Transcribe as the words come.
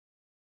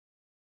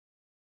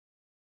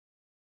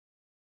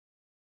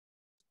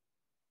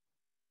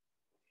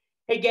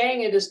Hey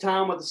gang, it is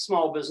Tom with the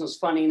Small Business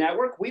Funding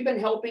Network. We've been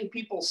helping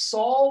people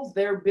solve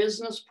their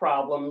business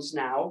problems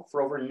now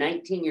for over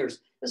 19 years,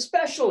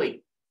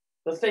 especially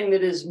the thing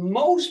that is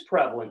most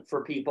prevalent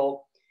for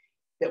people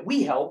that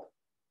we help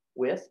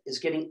with is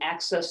getting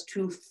access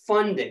to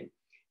funding.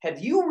 Have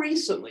you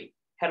recently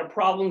had a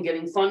problem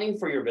getting funding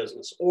for your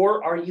business,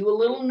 or are you a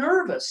little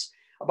nervous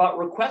about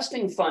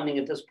requesting funding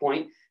at this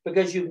point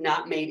because you've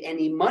not made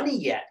any money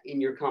yet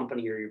in your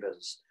company or your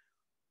business?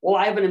 Well,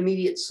 I have an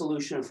immediate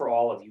solution for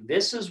all of you.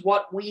 This is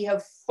what we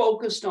have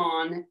focused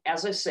on,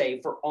 as I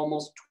say, for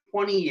almost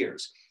 20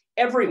 years.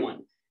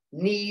 Everyone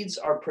needs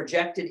our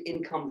projected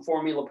income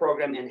formula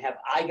program, and have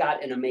I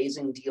got an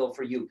amazing deal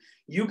for you.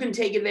 You can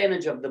take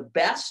advantage of the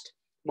best,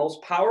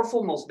 most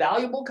powerful, most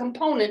valuable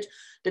component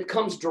that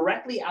comes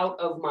directly out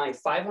of my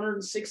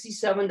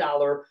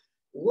 $567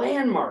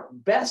 landmark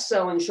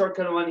best-selling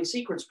Shortcut to Money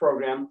Secrets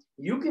program.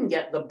 You can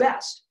get the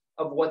best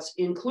of what's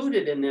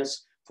included in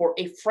this for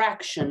a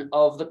fraction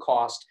of the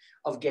cost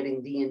of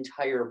getting the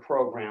entire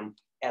program,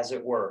 as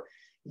it were.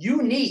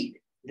 You need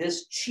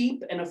this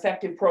cheap and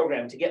effective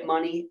program to get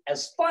money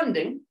as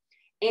funding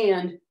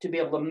and to be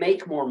able to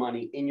make more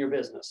money in your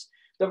business.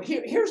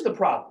 Here's the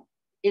problem.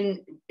 In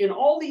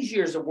all these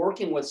years of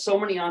working with so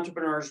many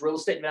entrepreneurs, real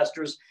estate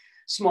investors,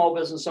 small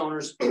business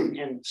owners,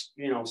 and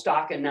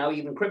stock and now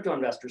even crypto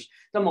investors,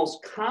 the most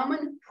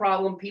common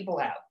problem people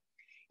have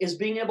is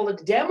being able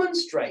to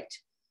demonstrate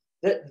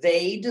that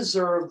they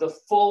deserve the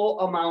full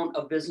amount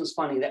of business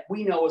funding that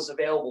we know is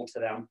available to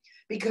them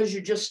because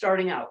you're just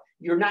starting out.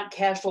 You're not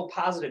cash flow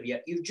positive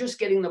yet. You're just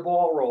getting the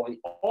ball rolling.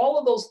 All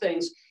of those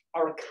things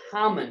are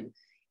common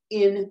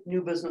in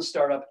new business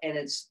startup, and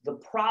it's the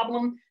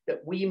problem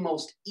that we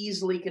most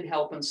easily can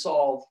help and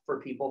solve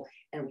for people,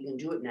 and we can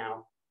do it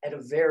now at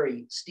a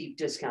very steep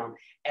discount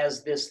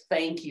as this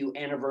thank you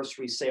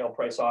anniversary sale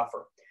price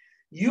offer.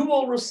 You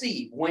will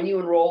receive when you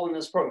enroll in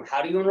this program.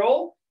 How do you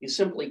enroll? You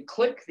simply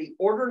click the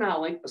Order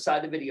Now link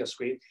beside the video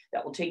screen.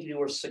 That will take you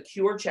to a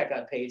secure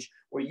checkout page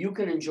where you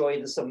can enjoy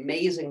this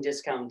amazing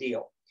discount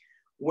deal.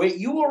 What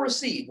you will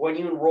receive when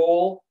you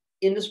enroll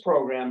in this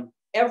program,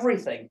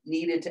 everything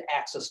needed to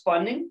access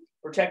funding,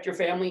 protect your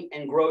family,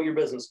 and grow your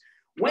business.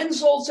 When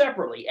sold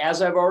separately,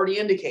 as I've already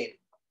indicated,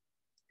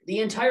 the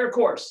entire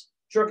course,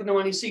 Shortcut to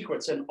Money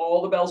Secrets and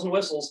all the bells and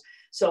whistles,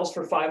 sells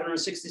for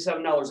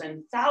 $567,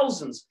 and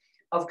thousands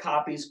of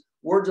copies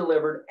were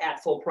delivered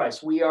at full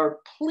price. We are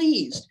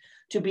pleased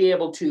to be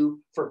able to,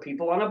 for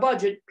people on a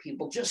budget,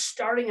 people just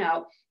starting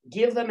out,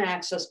 give them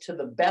access to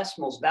the best,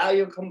 most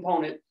valuable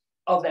component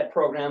of that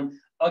program,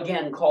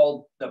 again,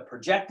 called the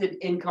Projected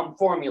Income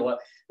Formula,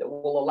 that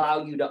will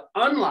allow you to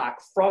unlock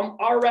from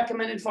our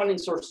recommended funding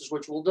sources,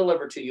 which will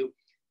deliver to you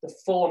the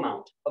full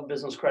amount of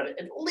business credit,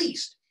 at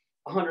least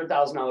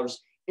 $100,000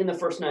 in the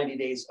first 90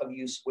 days of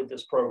use with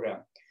this program.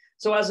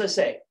 So as I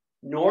say,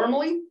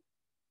 normally,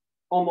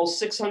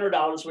 almost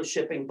 $600 with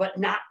shipping, but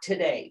not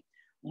today.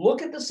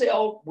 Look at the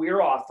sale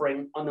we're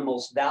offering on the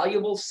most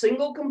valuable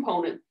single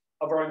component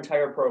of our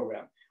entire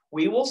program.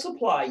 We will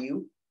supply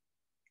you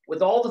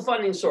with all the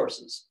funding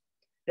sources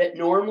that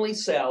normally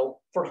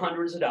sell for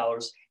hundreds of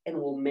dollars, and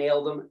we'll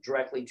mail them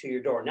directly to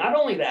your door. Not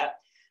only that,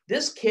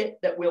 this kit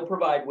that we'll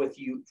provide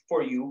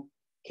for you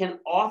can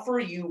offer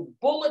you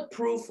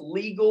bulletproof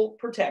legal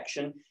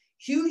protection,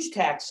 huge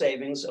tax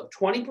savings of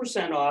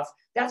 20% off.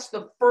 That's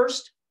the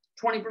first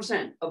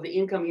 20% of the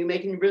income you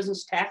make in your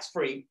business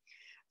tax-free,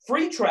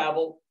 free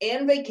travel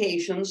and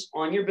vacations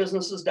on your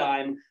business's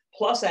dime,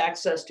 plus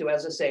access to,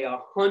 as I say,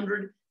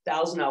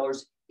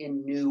 $100,000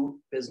 in new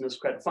business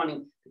credit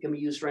funding that can be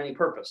used for any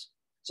purpose.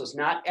 So it's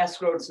not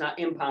escrowed, it's not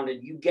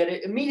impounded. You get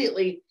it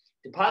immediately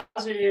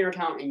deposited in your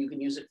account, and you can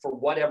use it for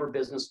whatever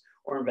business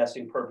or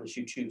investing purpose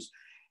you choose.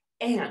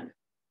 And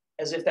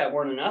as if that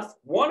weren't enough,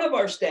 one of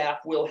our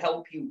staff will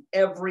help you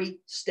every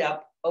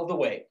step of the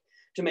way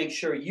to make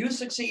sure you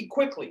succeed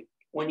quickly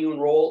when you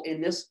enroll in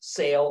this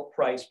sale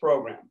price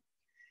program.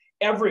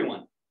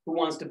 Everyone who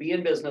wants to be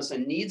in business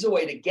and needs a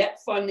way to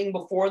get funding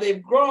before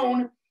they've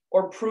grown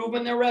or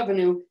proven their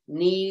revenue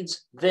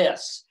needs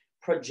this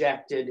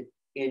projected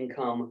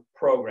income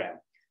program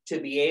to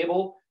be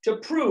able to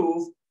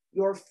prove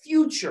your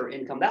future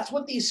income. That's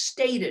what these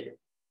stated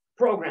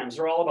programs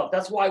are all about.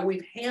 That's why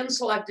we've hand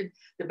selected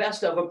the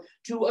best of them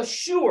to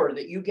assure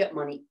that you get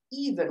money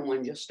even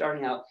when just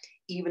starting out,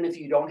 even if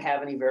you don't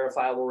have any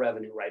verifiable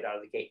revenue right out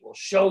of the gate. We'll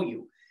show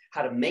you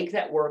how to make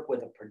that work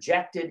with a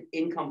projected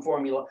income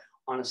formula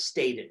on a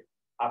stated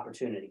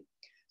opportunity.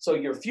 So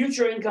your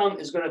future income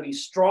is going to be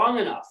strong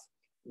enough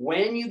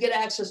when you get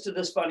access to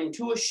this funding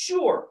to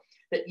assure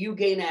that you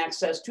gain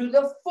access to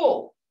the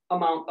full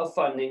amount of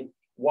funding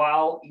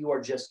while you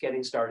are just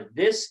getting started.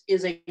 This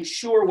is a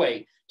sure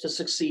way to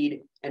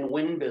succeed and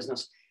win in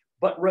business.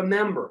 But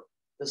remember,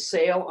 the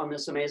sale on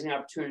this amazing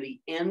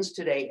opportunity ends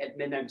today at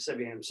midnight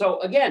Pacific time. So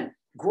again,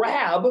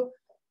 grab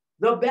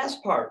the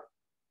best part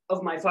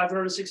of my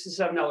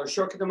 $567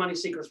 Shortcut to Money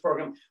Secrets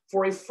program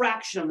for a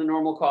fraction of the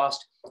normal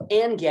cost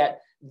and get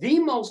the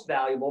most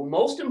valuable,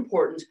 most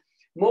important,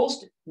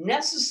 most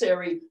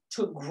necessary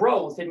to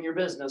growth in your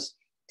business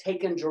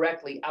taken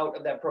directly out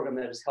of that program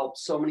that has helped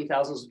so many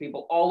thousands of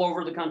people all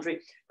over the country,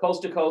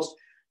 coast to coast,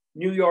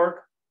 New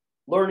York,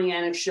 Learning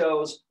Annex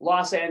shows,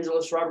 Los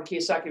Angeles, Robert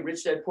Kiyosaki,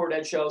 Rich Dad, Poor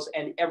Dad shows,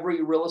 and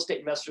every Real Estate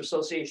Investor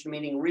Association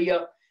meeting,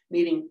 RIA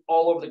meeting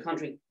all over the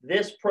country.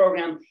 This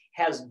program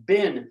has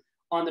been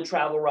on the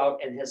travel route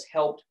and has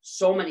helped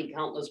so many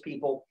countless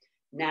people.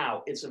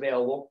 Now it's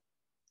available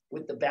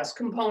with the best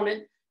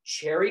component,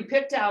 cherry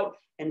picked out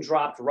and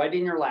dropped right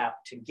in your lap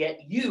to get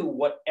you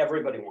what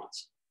everybody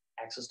wants,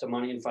 access to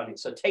money and funding.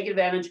 So take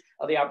advantage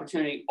of the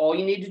opportunity. All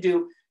you need to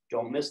do,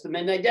 don't miss the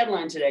midnight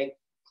deadline today.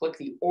 Click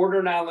the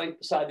order now link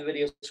beside the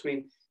video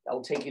screen. That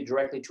will take you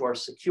directly to our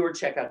secure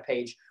checkout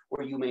page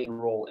where you may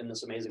enroll in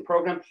this amazing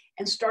program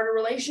and start a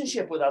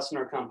relationship with us and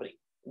our company.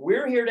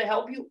 We're here to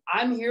help you.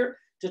 I'm here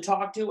to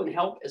talk to and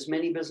help as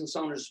many business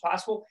owners as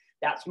possible.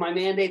 That's my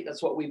mandate.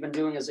 That's what we've been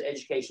doing as an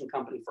education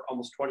company for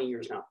almost 20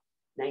 years now,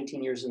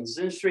 19 years in this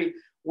industry.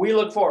 We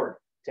look forward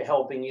to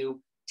helping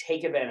you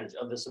take advantage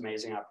of this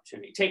amazing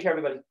opportunity. Take care,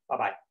 everybody.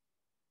 Bye-bye.